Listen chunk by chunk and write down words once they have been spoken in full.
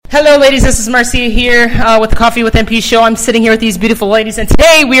Hello, ladies. This is Marcia here with the Coffee with MP show. I'm sitting here with these beautiful ladies, and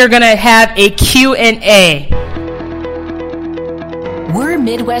today we are going to have a Q&A. We're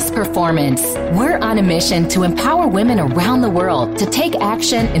Midwest Performance. We're on a mission to empower women around the world to take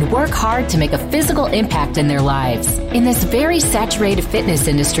action and work hard to make a physical impact in their lives. In this very saturated fitness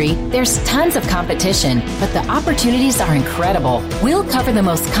industry, there's tons of competition, but the opportunities are incredible. We'll cover the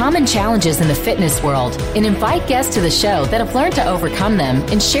most common challenges in the fitness world and invite guests to the show that have learned to overcome them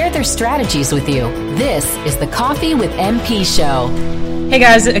and share their strategies with you. This is the Coffee with MP show. Hey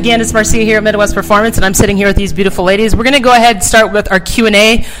guys, again, it's Marcia here at Midwest Performance, and I'm sitting here with these beautiful ladies. We're going to go ahead and start with our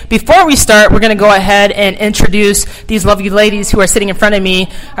Q&A. Before we start, we're going to go ahead and introduce these lovely ladies who are sitting in front of me.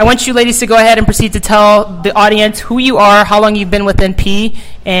 I want you ladies to go ahead and proceed to tell the audience who you are, how long you've been with MP,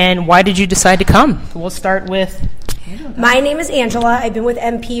 and why did you decide to come. We'll start with... My name is Angela. I've been with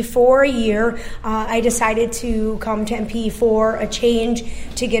MP for a year. I decided to come to MP for a change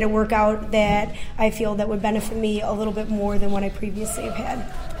to get a workout that I feel that would benefit me a little bit more than what I previously have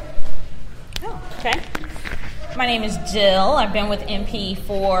had. Oh, okay. My name is Jill. I've been with MP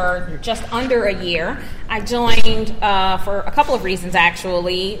for just under a year. I joined for a couple of reasons,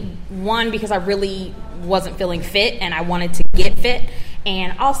 actually. One, because I really wasn't feeling fit and I wanted to get fit.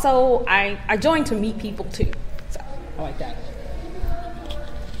 And also, I joined to meet people, too. I like that.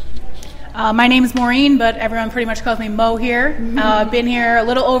 My name is Maureen, but everyone pretty much calls me Mo here. Been here a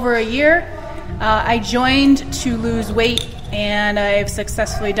little over a year. I joined to lose weight, and I've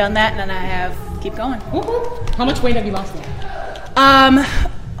successfully done that, and I have keep going. How much weight have you lost now?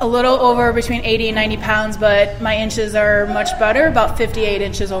 A little over between 80 and 90 pounds, but my inches are much better, about 58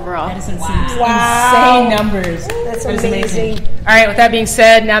 inches overall. That is insane. Wow. Insane numbers. That's That is amazing. All right, with that being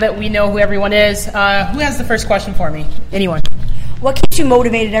said, now that we know who everyone is, who has the first question for me? Anyone? What keeps you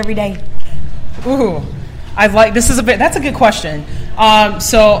motivated every day? Ooh, that's a good question. I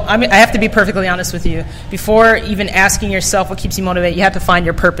have to be perfectly honest with you. Before even asking yourself what keeps you motivated, you have to find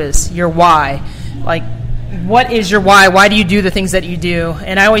your purpose, your why. Like, what is your why? Why do you do the things that you do?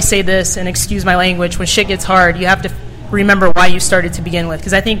 And I always say this, and excuse my language, when shit gets hard, you have to remember why you started to begin with.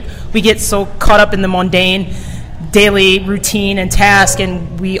 Because I think we get so caught up in the mundane daily routine and task,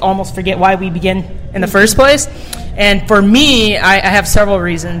 and we almost forget why we begin in the first place. And for me, I have several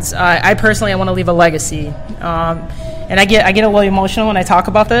reasons. I personally want to leave a legacy. And I get a little emotional when I talk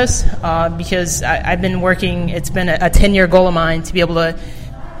about this because I've been working, it's been a 10-year goal of mine to be able to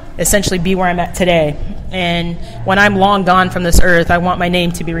essentially be where I'm at today. And when I'm long gone from this earth, I want my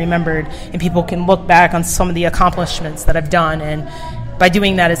name to be remembered, and people can look back on some of the accomplishments that I've done. And by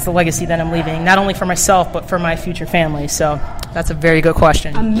doing that, it's the legacy that I'm leaving, not only for myself, but for my future family. So that's a very good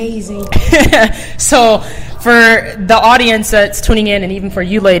question. Amazing. So for the audience that's tuning in, and even for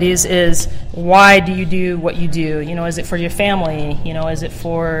you ladies, is why do you do what you do? You know, is it for your family? You know, is it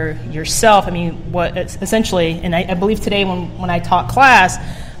for yourself? I mean, what essentially, and I believe today when I taught class,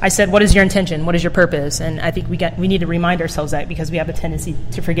 I said, what is your intention? What is your purpose? And I think we need to remind ourselves that because we have a tendency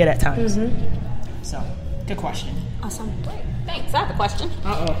to forget at times. Mm-hmm. So, good question. Awesome. Great. Thanks. I have a question.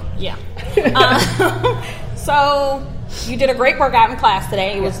 Uh-oh. Yeah. So, you did a great workout in class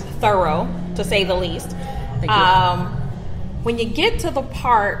today. It was thorough, to say the least. Thank you. When you get to the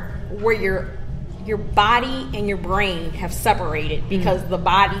part where your body and your brain have separated because the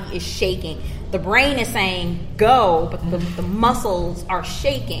body is shaking, the brain is saying go, but the muscles are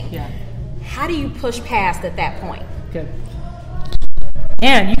shaking. Yeah. How do you push past at that point? Good.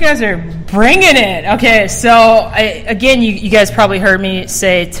 Man, you guys are bringing it. Okay, so again, you guys probably heard me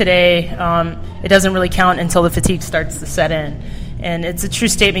say today, it doesn't really count until the fatigue starts to set in. And it's a true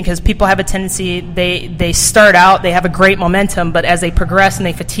statement because people have a tendency, they start out, they have a great momentum, but as they progress and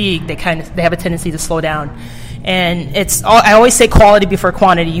they fatigue, they have a tendency to slow down. And I always say quality before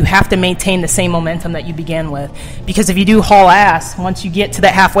quantity. You have to maintain the same momentum that you began with. Because if you do haul ass, once you get to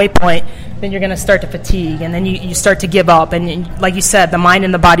that halfway point, then you're going to start to fatigue. And then you start to give up. And like you said, the mind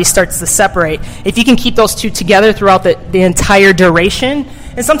and the body starts to separate. If you can keep those two together throughout the entire duration,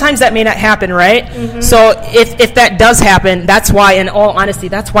 and sometimes that may not happen, right? Mm-hmm. So if that does happen, that's why, in all honesty,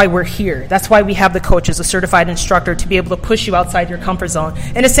 that's why we're here. That's why we have the coach as a certified instructor to be able to push you outside your comfort zone.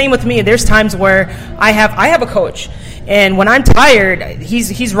 And the same with me. There's times where I have a coach, and when I'm tired,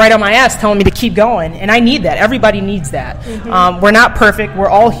 he's right on my ass telling me to keep going, and I need that. Everybody needs that. Mm-hmm. We're not perfect. We're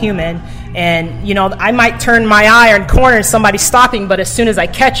all human. And, you know, I might turn my eye on corner and somebody's stopping, but as soon as I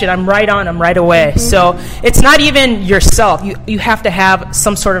catch it, I'm right on them right away. Mm-hmm. So it's not even yourself. You have to have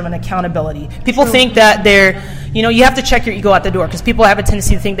some sort of an accountability. People think that you have to check your ego at the door, because people have a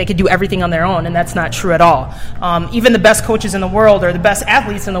tendency to think they could do everything on their own, and that's not true at all. Even the best coaches in the world, or the best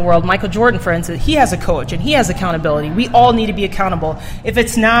athletes in the world, Michael Jordan, for instance, he has a coach and he has accountability. We all need to be accountable. If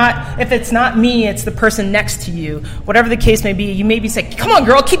it's not me, it's the person next to you. Whatever the case may be, you may be saying, come on,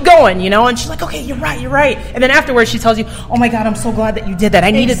 girl, keep going, and she's like, okay, you're right. And then afterwards she tells you, oh my God, I'm so glad that you did that.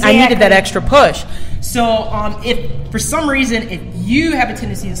 I needed that extra push. So if for some reason, if you have a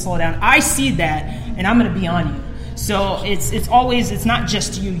tendency to slow down, I see that, and I'm going to be on you. So it's not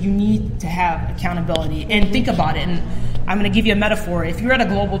just you. You need to have accountability. And think about it. And I'm going to give you a metaphor. If you're at a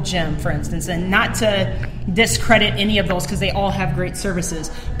global gym, for instance, and not to discredit any of those because they all have great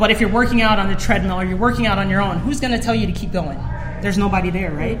services, but if you're working out on the treadmill or you're working out on your own, who's going to tell you to keep going? There's nobody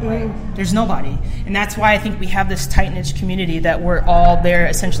there, right? Mm-hmm. There's nobody. And that's why I think we have this tight-knit community that we're all there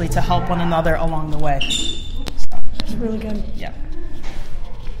essentially to help one another along the way. That's really good. Yeah.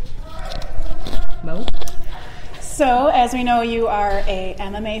 Mo? So, as we know, you are a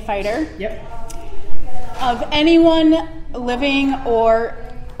MMA fighter. Yep. Of anyone living or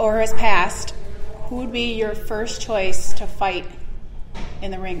has passed, who would be your first choice to fight in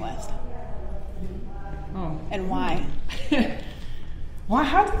the ring with? Oh. And why? Well,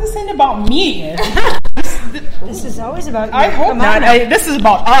 how did this end about me? This is always about you. I hope not. This is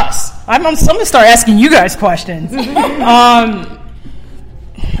about us. I'm going to start asking you guys questions.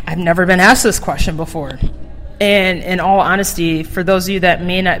 I've never been asked this question before. And in all honesty, for those of you that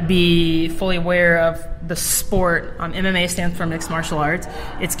may not be fully aware of the sport, MMA stands for mixed martial arts.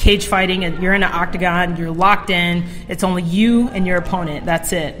 It's cage fighting, and you're in an octagon, you're locked in. It's only you and your opponent.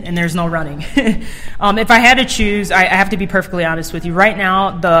 That's it, and there's no running. If I had to choose, I have to be perfectly honest with you. Right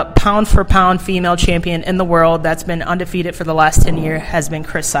now, the pound-for-pound female champion in the world that's been undefeated for the last 10 years has been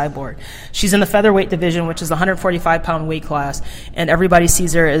Cris Cyborg. She's in the featherweight division, which is the 145-pound weight class, and everybody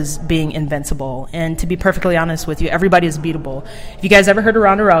sees her as being invincible. And to be perfectly honest with you, everybody is beatable. If you guys ever heard of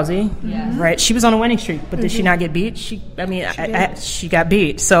Ronda Rousey, yes. Right? She was on a winning streak, but did she not get beat? She got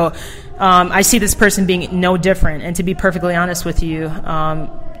beat. So I see this person being no different. And to be perfectly honest with you,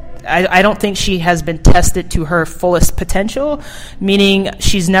 I don't think she has been tested to her fullest potential, meaning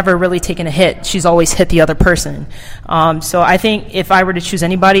she's never really taken a hit. She's always hit the other person. So I think if I were to choose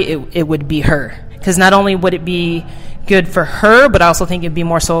anybody, it would be her. Because not only would it be good for her, but I also think it'd be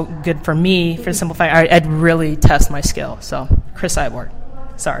more so good for me. For the simple fact, I'd really test my skill. So, Cris Cyborg.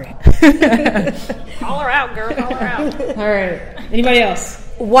 Sorry. Call her out, girl. Call her out. All right. Anybody else?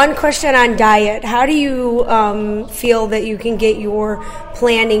 One question on diet. How do you feel that you can get your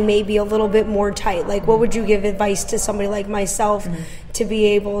planning maybe a little bit more tight? Like, what would you give advice to somebody like myself to be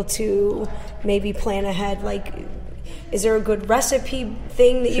able to maybe plan ahead? Like, is there a good recipe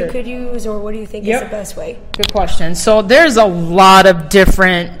thing that you could use, or what do you think is the best way? Good question. So there's a lot of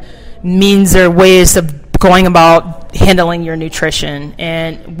different means or ways of going about handling your nutrition,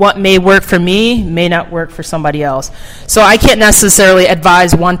 and what may work for me may not work for somebody else. So I can't necessarily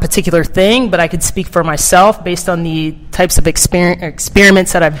advise one particular thing, but I could speak for myself based on the types of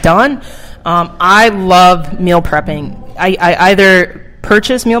experiments that I've done. I love meal prepping. I either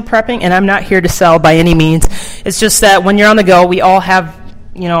purchase meal prepping, and I'm not here to sell by any means. It's just that when you're on the go, we all have,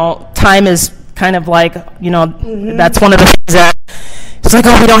 time is kind of like, that's one of the things that it's like,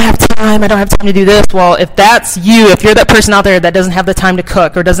 oh, we don't have time. I don't have time to do this. Well, if that's you, if you're that person out there that doesn't have the time to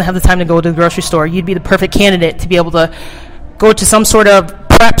cook or doesn't have the time to go to the grocery store, you'd be the perfect candidate to be able to go to some sort of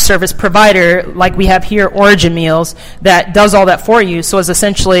prep service provider like we have here, Origin Meals, that does all that for you. So it's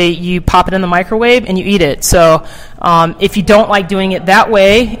essentially you pop it in the microwave and you eat it. So if you don't like doing it that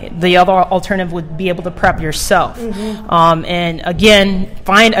way, the other alternative would be able to prep yourself. And again,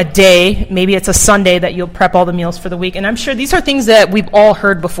 find a day, maybe it's a Sunday, that you'll prep all the meals for the week. And I'm sure these are things that we've all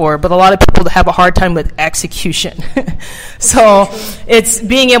heard before, but a lot of people have a hard time with execution. So it's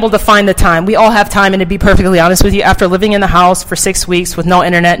being able to find the time. We all have time, and to be perfectly honest with you, after living in the house for 6 weeks with no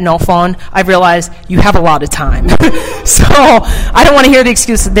internet, no phone, I've realized you have a lot of time. So I don't want to hear the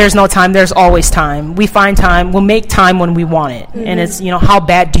excuse that there's no time. There's always time. We find time. We'll make time when we want it. And it's, how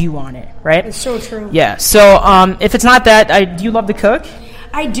bad do you want it, right? It's so true. Yeah. So if it's not that, do you love to cook?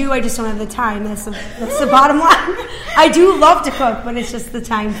 I do. I just don't have the time. That's the bottom line. I do love to cook, but it's just the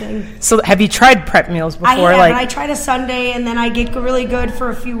time thing. So have you tried prep meals before? I have. I tried a Sunday, and then I get really good for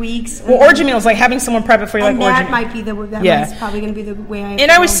a few weeks. Well, Origin Meals, like having someone prep it for you, like Origin. That might be that's probably going to be the way I.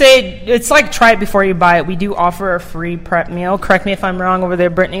 And I would say it's like try it before you buy it. We do offer a free prep meal. Correct me if I'm wrong over there,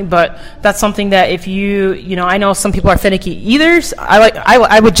 Brittany, but that's something that if I know some people are finicky eaters.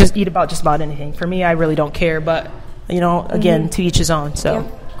 I would just eat just about anything. For me, I really don't care, but. Again, to each his own. So,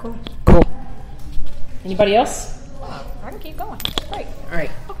 cool. Anybody else? I can keep going. Great. All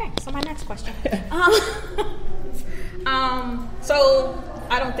right. Okay, so my next question. So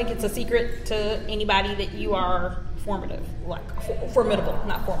I don't think it's a secret to anybody that you are formidable.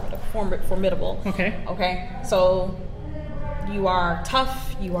 Okay. Okay. So you are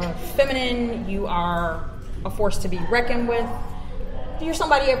tough. You are feminine. You are a force to be reckoned with. You're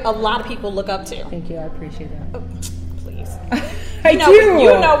somebody a lot of people look up to. Thank you. I appreciate that. Oh, please. I do.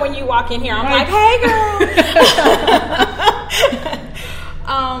 You know when you walk in here, I'm like, hey, girl.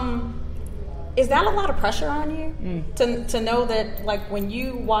 Is that a lot of pressure on you to know that, like, when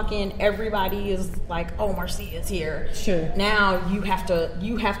you walk in, everybody is like, oh, Marcia's here. Sure. Now you have to.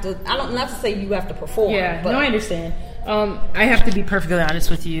 I don't not to say you have to perform. Yeah. But No, I understand. I have to be perfectly honest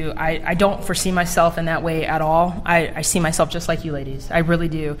with you. I don't foresee myself in that way at all. I see myself just like you ladies. I really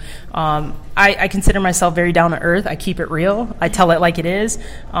do. I consider myself very down to earth. I keep it real. I tell it like it is.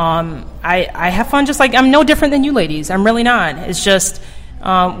 I have fun just like I'm no different than you ladies. I'm really not. It's just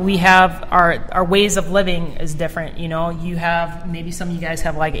we have our ways of living is different. You know, you have maybe some of you guys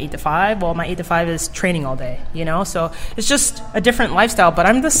have like 8 to 5. Well, my 8 to 5 is training all day. You know, so it's just a different lifestyle. But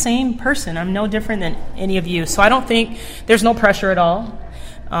I'm the same person. I'm no different than any of you. So I don't think there's no pressure at all.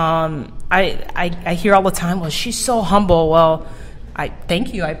 I hear all the time, well, she's so humble. Well, I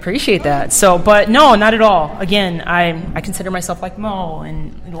thank you. I appreciate that. So, but no, not at all. Again, I consider myself like Mo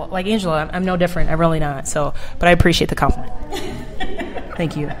and like Angela. I'm no different. I'm really not. So, but I appreciate the compliment.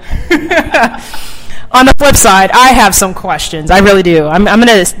 Thank you. On the flip side, I have some questions. I really do. I'm going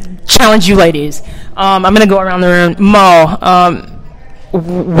to challenge you ladies. I'm going to go around the room. Mo,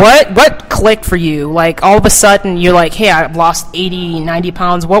 what clicked for you? Like, all of a sudden, you're like, hey, I've lost 80, 90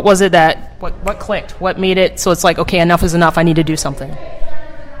 pounds. What was it what clicked? What made it so it's like, okay, enough is enough. I need to do something.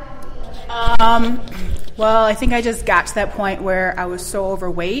 Well, I think I just got to that point where I was so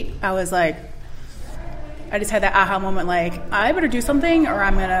overweight. I was like, I just had that aha moment, like, I better do something or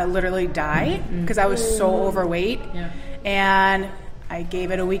I'm going to literally die because I was so overweight. Yeah. And I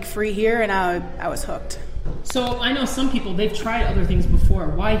gave it a week free here and I was hooked. So I know some people, they've tried other things before.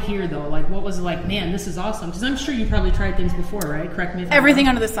 Why here, though? Like, what was it like, man, this is awesome? Because I'm sure you probably tried things before, right? Correct me if I'm Everything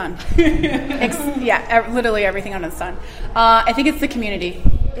wrong. under the sun. Literally everything under the sun. I think it's the community.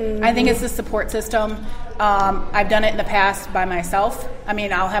 I think it's the support system. I've done it in the past by myself. I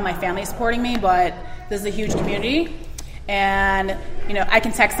mean, I'll have my family supporting me, but this is a huge community. And, you know, I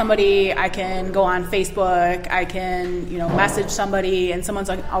can text somebody, I can go on Facebook, I can, you know, message somebody, and someone's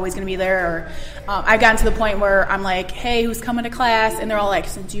like always going to be there. Or I've gotten to the point where I'm like, hey, who's coming to class? And they're all like,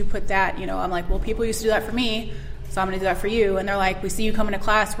 since you put that, you know, I'm like, well, people used to do that for me, so I'm going to do that for you. And they're like, we see you coming to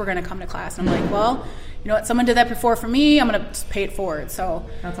class, we're going to come to class. And I'm like, well, you know what, someone did that before for me, I'm going to just pay it forward. So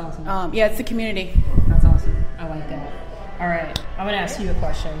That's awesome. yeah, it's the community. That's awesome. I like that. All right, I'm going to ask you a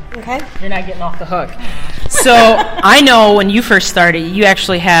question. Okay. You're not getting off the hook. So I know when you first started, you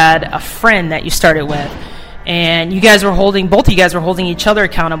actually had a friend that you started with, and both of you guys were holding each other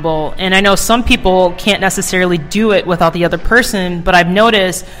accountable. And I know some people can't necessarily do it without the other person, but I've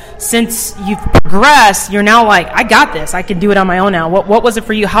noticed since you've progressed, you're now like, I got this. I can do it on my own now. What was it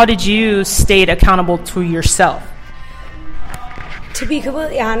for you? How did you stay accountable to yourself? To be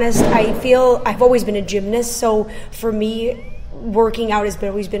completely honest, I feel I've always been a gymnast, so for me, working out has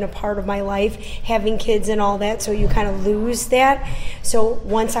always been a part of my life, having kids and all that, so you kind of lose that. So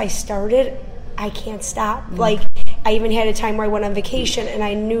once I started, I can't stop. Like, I even had a time where I went on vacation, and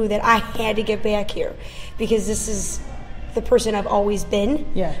I knew that I had to get back here because this is the person I've always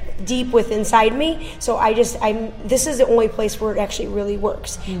been, deep within inside me. So this is the only place where it actually really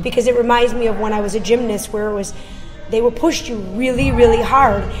works because it reminds me of when I was a gymnast where it was, they will push you really, really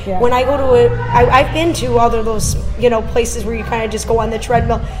hard. Yeah. When I go to I've been to other those, you know, places where you kind of just go on the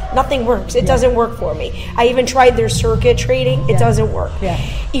treadmill. Nothing works. It doesn't work for me. I even tried their circuit training. It doesn't work. Yeah.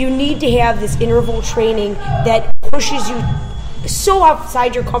 You need to have this interval training that pushes you so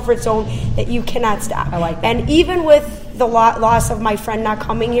outside your comfort zone that you cannot stop. I like that. And even with the loss of my friend not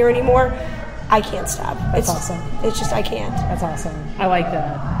coming here anymore, I can't stop. That's awesome. It's just, I can't. That's awesome. I like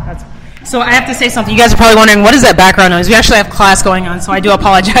that. So I have to say something. You guys are probably wondering, what is that background noise? We actually have class going on, so I do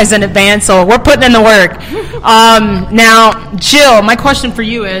apologize in advance. So we're putting in the work. Now, Jill, my question for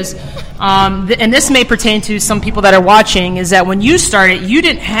you is, and this may pertain to some people that are watching, is that when you started, you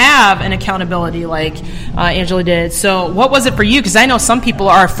didn't have an accountability like Angela did. So what was it for you? Because I know some people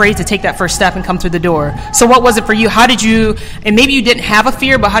are afraid to take that first step and come through the door. So what was it for you? How did you, and maybe you didn't have a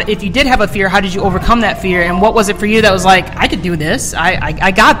fear, but if you did have a fear, how did you overcome that fear? And what was it for you that was like, I could do this.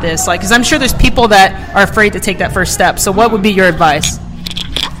 I got this. Like, because I'm sure there's people that are afraid to take that first step. So what would be your advice?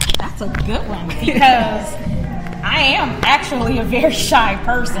 That's a good one because I am actually a very shy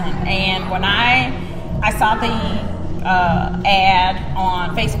person, and when I saw the ad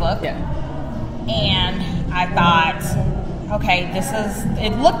on Facebook, and I thought, okay,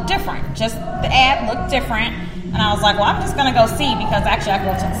 it looked different. Just the ad looked different. And I was like, well, I'm just going to go see, because actually I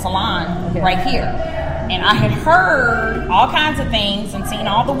go to the salon right here. And I had heard all kinds of things and seen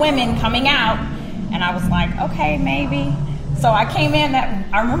all the women coming out. And I was like, okay, maybe. So I came in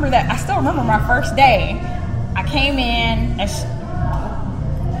I still remember my first day. I came in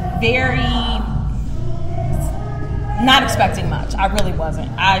very not expecting much. I really wasn't.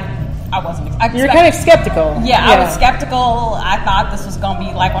 I wasn't. You're kind of skeptical. Yeah, I was skeptical. I thought this was going to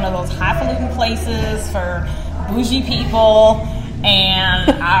be like one of those highfalutin places for bougie people,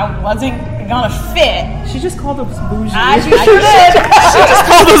 and I wasn't going to fit. She just called us bougie. She did. She just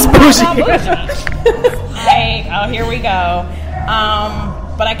called us bougie. Oh, here we go.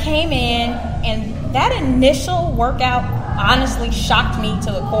 But I came in, and that initial workout honestly shocked me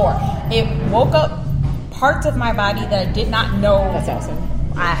to the core. It woke up parts of my body that I did not know. That's awesome.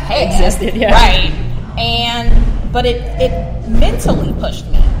 I had. Existed, yeah. Right. But it mentally pushed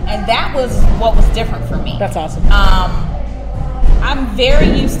me, and that was what was different for me. That's awesome. I'm very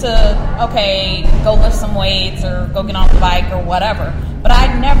used to, okay, go lift some weights or go get on the bike or whatever, but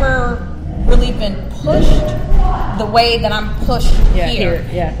I'd never really been pushed the way that I'm pushed here.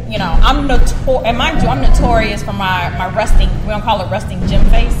 You know, I'm notorious for my resting, we don't call it resting gym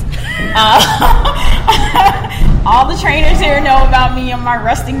face. All the trainers here know about me and my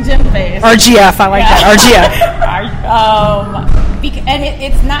resting gym face. RGF, I like that. RGF. And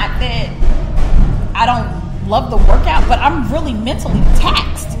it's not that I don't love the workout, but I'm really mentally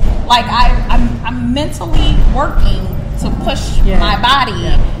taxed. Like I'm mentally working to push my body,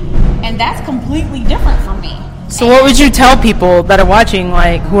 and that's completely different for me. So what would you tell people that are watching,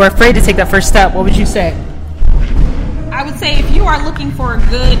 like, who are afraid to take that first step? What would you say? I would say if you are looking for a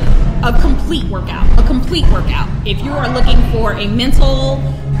complete workout. If you are looking for a mental,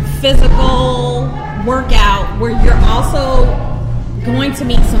 physical workout where you're also going to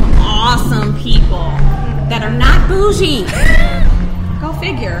meet some awesome people that are not bougie, go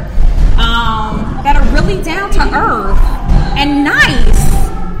figure, that are really down to earth and nice,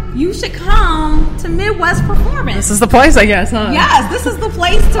 you should come to Midwest Performance. This is the place, I guess, huh? Yes, this is the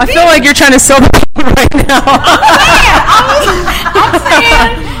place to be. I feel like you're trying to sell the right now. I'm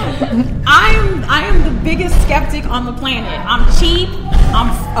saying, I am the biggest skeptic on the planet. I'm cheap.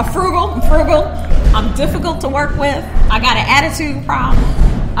 I'm frugal. I'm difficult to work with. I got an attitude problem.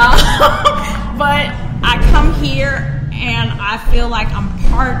 But I come here and I feel like I'm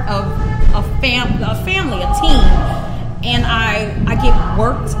part of a family, a team. And I get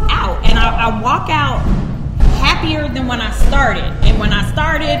worked out, and I walk out happier than when I started. And when I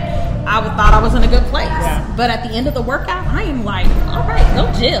started, I thought I was in a good place. Yeah. But at the end of the workout, I am like, all right,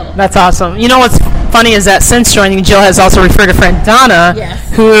 go Jill. That's awesome. You know what's funny is that since joining, Jill has also referred a friend, Donna,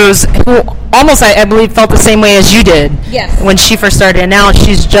 who almost, I believe, felt the same way as you did when she first started, and now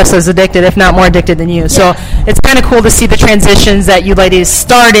she's just as addicted, if not more addicted than you. So it's kind of cool to see the transitions that you ladies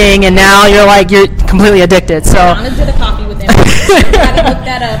starting, and now you're completely addicted. So Donna did a coffee with them. Gotta look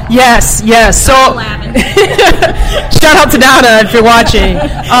that up. Yes. So shout out to Donna if you're watching.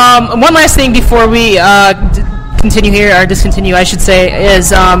 One last thing before we continue here, or discontinue, I should say,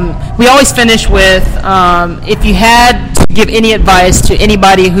 is we always finish with if you had to give any advice to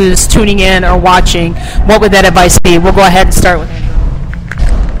anybody who's tuning in or watching, what would that advice be? We'll go ahead and start with Andrew.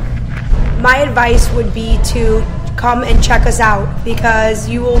 My advice would be to come and check us out, because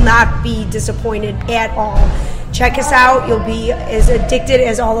you will not be disappointed at all. Check us out. You'll be as addicted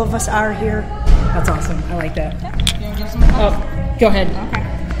as all of us are here. That's awesome. I like that. You want to give some advice? Oh, go ahead. Okay.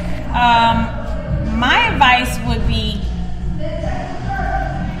 My advice would be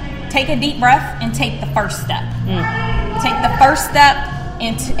take a deep breath and take the first step. Take the first step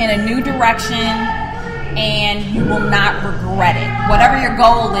in a new direction, and you will not regret it. Whatever your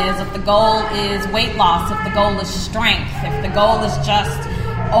goal is, if the goal is weight loss, if the goal is strength, if the goal is just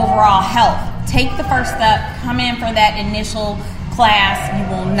overall health, take the first step, come in for that initial class. You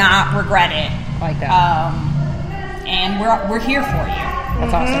will not regret it. Like that. And we're here for you.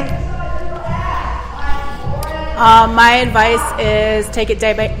 That's awesome. My advice is take it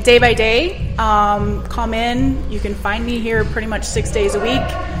day by day. Come in. You can find me here pretty much 6 days a week.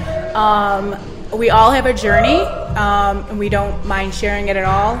 We all have a journey, and we don't mind sharing it at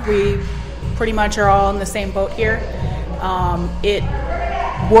all. We pretty much are all in the same boat here. It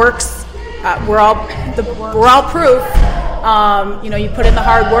works. We're all proof. You put in the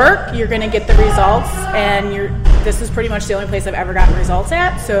hard work, you're going to get the results, and this is pretty much the only place I've ever gotten results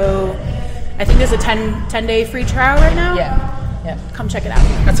at. So I think there's a 10-day free trial right now. Yeah. come check it out.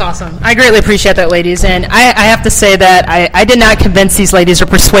 That's awesome. I greatly appreciate that, ladies. And I have to say that I did not convince these ladies or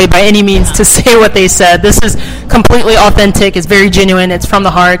persuade by any means to say what they said. This is completely authentic. It's very genuine. It's from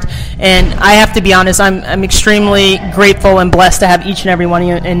the heart. And I have to be honest, I'm extremely grateful and blessed to have each and every one of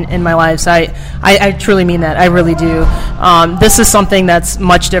you in my lives. I truly mean that. I really do. This is something that's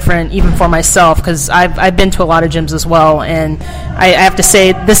much different even for myself, because I've been to a lot of gyms as well. And I have to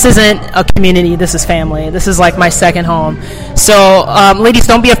say, this isn't a community. This is family. This is like my second home. So, ladies,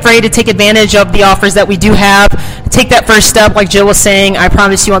 don't be afraid to take advantage of the offers that we do have. Take that first step, like Jill was saying. I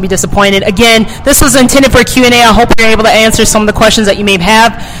promise you won't be disappointed. Again, this was intended for a Q&A. I hope you're able to answer some of the questions that you may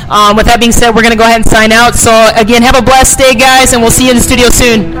have. With that being said, we're going to go ahead and sign out. So, again, have a blessed day, guys, and we'll see you in the studio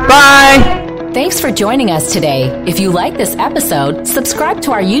soon. Bye! Thanks for joining us today. If you like this episode, subscribe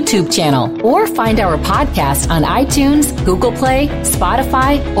to our YouTube channel or find our podcast on iTunes, Google Play,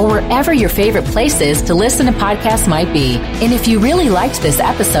 Spotify, or wherever your favorite places to listen to podcasts might be. And if you really liked this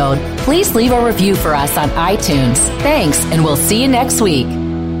episode, please leave a review for us on iTunes. Thanks, and we'll see you next week.